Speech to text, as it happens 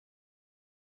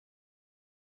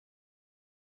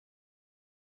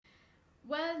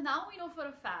Well, now we know for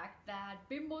a fact that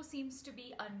Bimbo seems to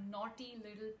be a naughty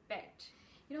little pet.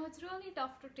 It's really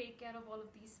tough to take care of all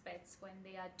of these pets when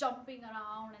they are jumping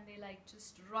around and they like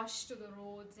just rush to the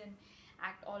roads and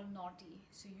act all naughty.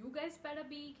 So you guys better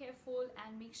be careful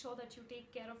and make sure that you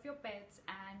take care of your pets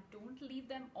and don't leave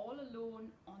them all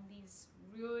alone on these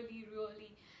really,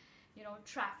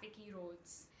 trafficy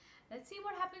roads. Let's see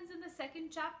what happens in the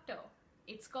second chapter.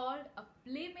 It's called A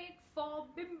Playmate for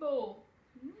Bimbo.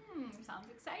 Sounds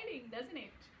exciting, doesn't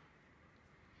it?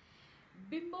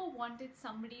 Bimbo wanted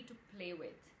somebody to play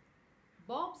with.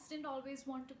 Bobs didn't always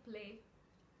want to play.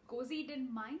 Cozy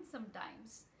didn't mind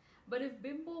sometimes. But if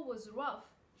Bimbo was rough,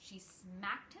 she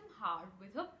smacked him hard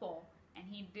with her paw and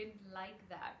he didn't like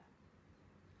that.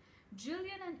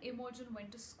 Gillian and Imogen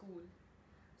went to school,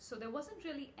 so there wasn't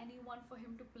really anyone for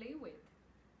him to play with.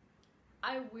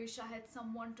 I wish I had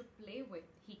someone to play with,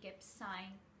 he kept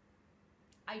sighing.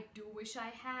 I do wish I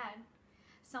had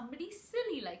somebody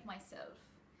silly like myself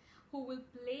who will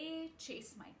play,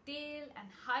 chase my tail and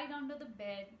hide under the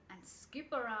bed and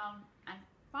skip around and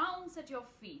pounce at your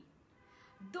feet.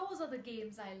 Those are the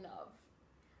games I love.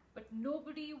 But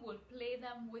nobody will play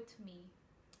them with me.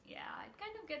 Yeah, it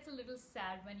kind of gets a little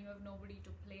sad when you have nobody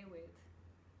to play with.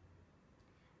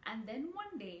 And then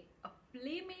one day, a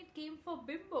playmate came for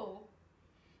Bimbo.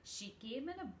 She came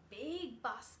in a big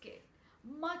basket,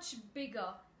 much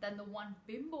bigger than the one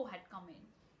Bimbo had come in.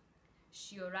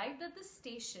 She arrived at the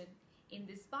station in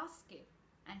this basket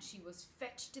and she was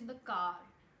fetched in the car.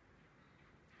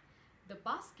 The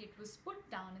basket was put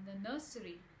down in the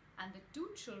nursery and the two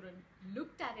children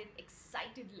looked at it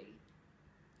excitedly.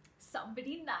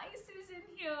 Somebody nice is in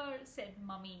here, said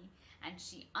Mummy, and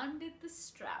she undid the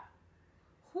strap.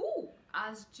 Who?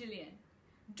 Asked Gillian.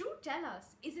 Do tell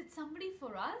us, is it somebody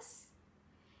for us?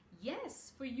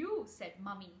 Yes, for you, said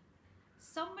Mummy.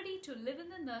 Somebody to live in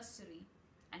the nursery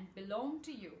and belong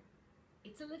to you.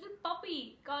 It's a little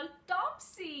puppy called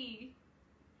Topsy.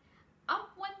 Up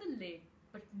went the lid,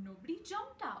 but nobody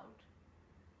jumped out.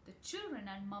 The children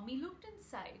and Mummy looked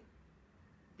inside.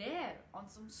 There, on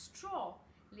some straw,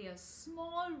 lay a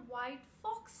small white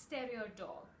fox terrier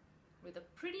dog with a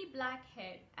pretty black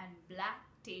head and black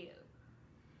tail.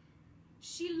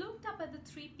 She looked up at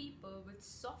the three people with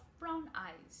soft brown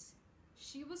eyes.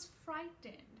 She was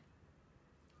frightened.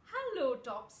 Hello,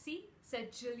 Topsy,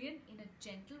 said Gillian in a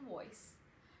gentle voice.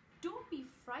 Don't be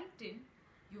frightened.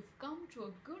 You've come to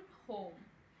a good home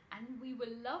and we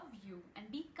will love you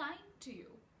and be kind to you.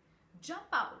 Jump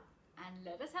out and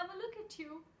let us have a look at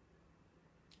you.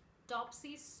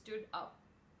 Topsy stood up.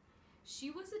 She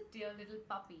was a dear little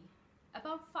puppy,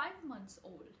 about 5 months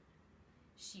old.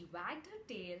 She wagged her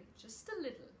tail just a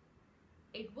little.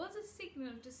 It was a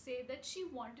signal to say that she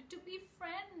wanted to be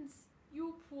friends.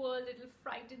 You poor little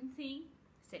frightened thing,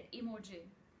 said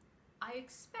Imogen. I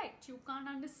expect you can't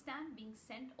understand being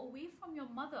sent away from your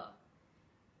mother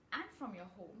and from your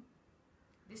home.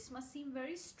 This must seem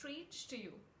very strange to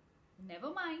you.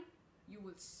 Never mind, you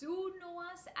will soon know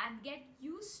us and get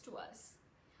used to us.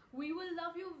 We will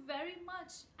love you very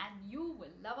much and you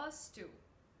will love us too.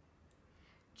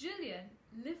 Gillian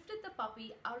lifted the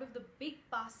puppy out of the big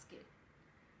basket.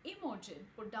 Imogen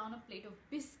put down a plate of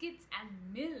biscuits and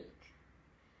milk.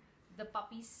 The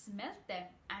puppy smelt them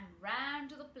and ran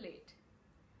to the plate.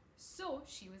 So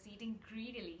she was eating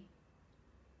greedily.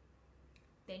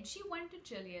 Then she went to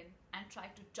Gillian and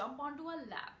tried to jump onto her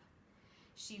lap.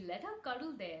 She let her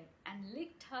cuddle there and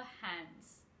licked her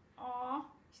hands. Aw,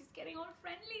 she's getting all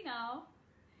friendly now.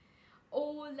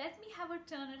 Oh, let me have a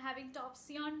turn at having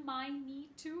Topsy on my knee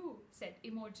too, said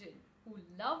Imogen, who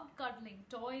loved cuddling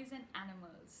toys and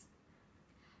animals.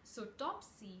 So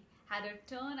Topsy had her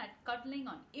turn at cuddling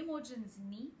on Imogen's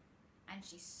knee, and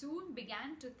she soon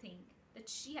began to think that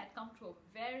she had come to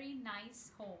a very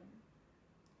nice home.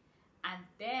 And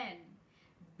then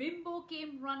Bimbo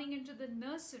came running into the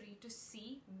nursery to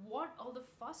see what all the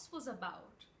fuss was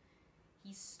about.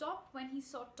 He stopped when he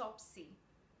saw Topsy.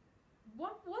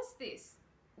 What was this?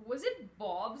 Was it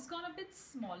Bob's gone a bit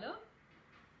smaller?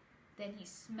 Then he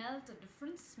smelt a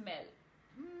different smell.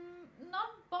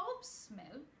 Not Bob's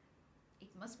smell. It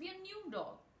must be a new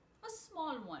dog, a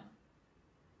small one.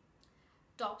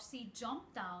 Topsy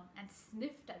jumped down and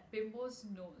sniffed at Bimbo's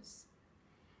nose.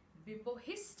 Bimbo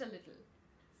hissed a little,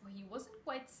 for he wasn't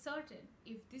quite certain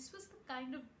if this was the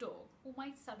kind of dog who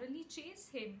might suddenly chase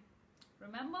him.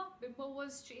 Remember, Bimbo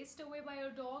was chased away by a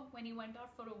dog when he went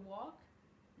out for a walk?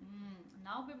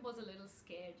 Now Bimbo's a little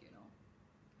scared,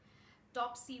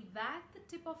 Topsy wagged the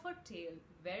tip of her tail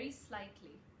very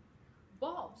slightly.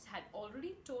 Bobs had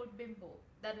already told Bimbo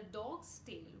that a dog's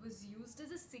tail was used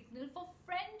as a signal for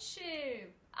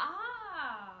friendship.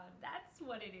 Ah, that's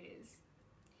what it is.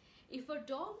 If a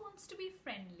dog wants to be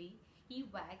friendly, he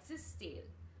wags his tail.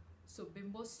 So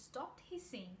Bimbo stopped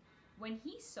hissing when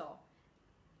he saw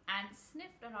and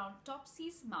sniffed around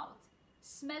Topsy's mouth,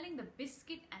 smelling the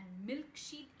biscuit and milk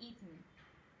she'd eaten.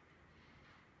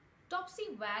 Topsy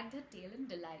wagged her tail in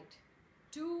delight.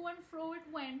 To and fro it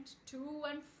went, to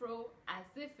and fro, as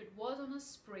if it was on a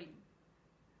spring.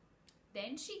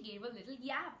 Then she gave a little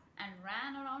yap and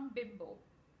ran around Bimbo.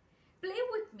 Play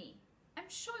with me. I'm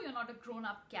sure you're not a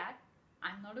grown-up cat.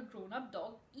 I'm not a grown-up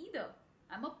dog either.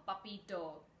 I'm a puppy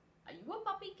dog. Are you a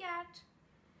puppy cat?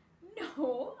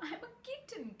 No, I'm a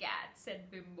kitten cat, said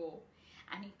Bimbo.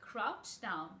 And he crouched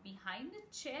down behind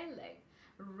a chair leg,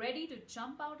 ready to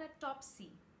jump out at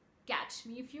Topsy. Catch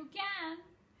me if you can.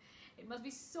 It must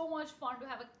be so much fun to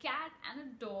have a cat and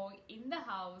a dog in the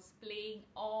house playing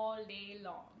all day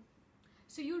long.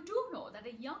 So you do know that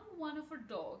a young one of a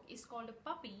dog is called a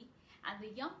puppy and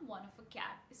the young one of a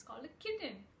cat is called a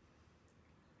kitten.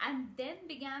 And then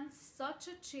began such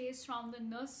a chase round the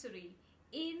nursery,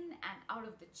 in and out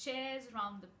of the chairs,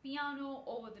 round the piano,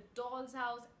 over the doll's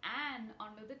house and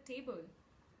under the table.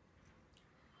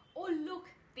 Oh look,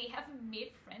 they have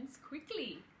made friends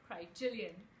quickly, cried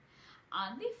Gillian.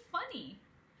 Aren't they funny?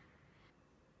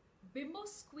 Bimbo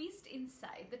squeezed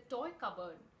inside the toy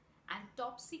cupboard and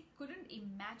Topsy couldn't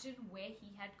imagine where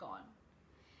he had gone.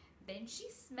 Then she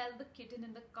smelled the kitten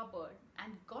in the cupboard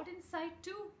and got inside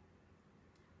too.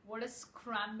 What a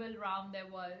scramble round there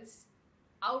was.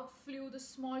 Out flew the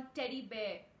small teddy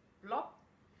bear. Plop.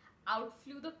 Out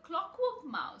flew the clockwork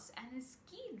mouse and his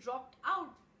key dropped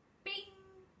out. Ping.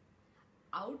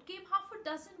 Out came half a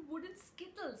dozen wooden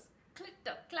skittles.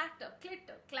 Clitter, clatter,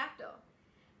 clitter, clatter.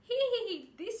 Hee,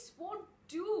 this won't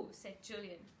do, said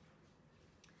Gillian.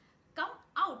 Come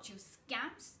out, you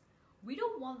scamps. We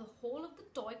don't want the whole of the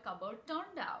toy cupboard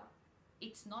turned out.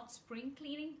 It's not spring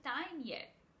cleaning time yet.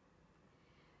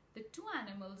 The two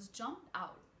animals jumped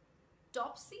out.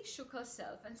 Topsy shook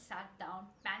herself and sat down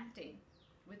panting,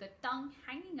 with her tongue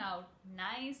hanging out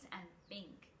nice and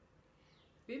pink.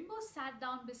 Bimbo sat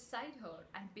down beside her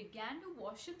and began to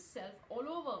wash himself all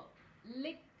over.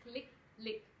 Lick, lick,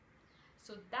 lick.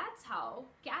 So that's how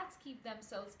cats keep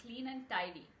themselves clean and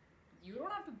tidy. You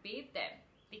don't have to bathe them.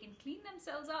 They can clean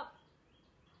themselves up.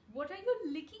 What are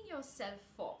you licking yourself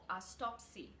for? Asked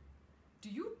Topsy. Do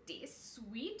you taste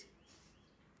sweet?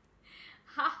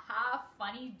 Ha ha,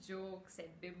 funny joke, said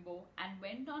Bimbo and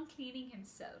went on cleaning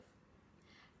himself.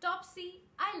 Topsy,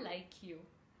 I like you.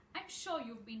 I'm sure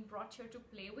you've been brought here to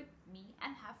play with me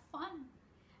and have fun.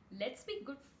 Let's be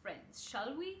good friends,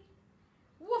 shall we?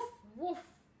 Woof, woof.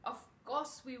 Of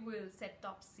course we will, said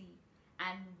Topsy,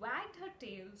 and wagged her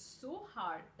tail so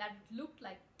hard that it looked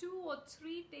like 2 or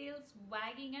 3 tails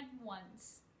wagging at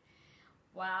once.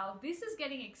 Wow, this is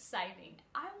getting exciting.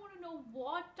 I want to know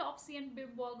what Topsy and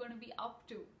Bimbo are going to be up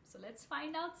to. So let's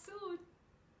find out soon.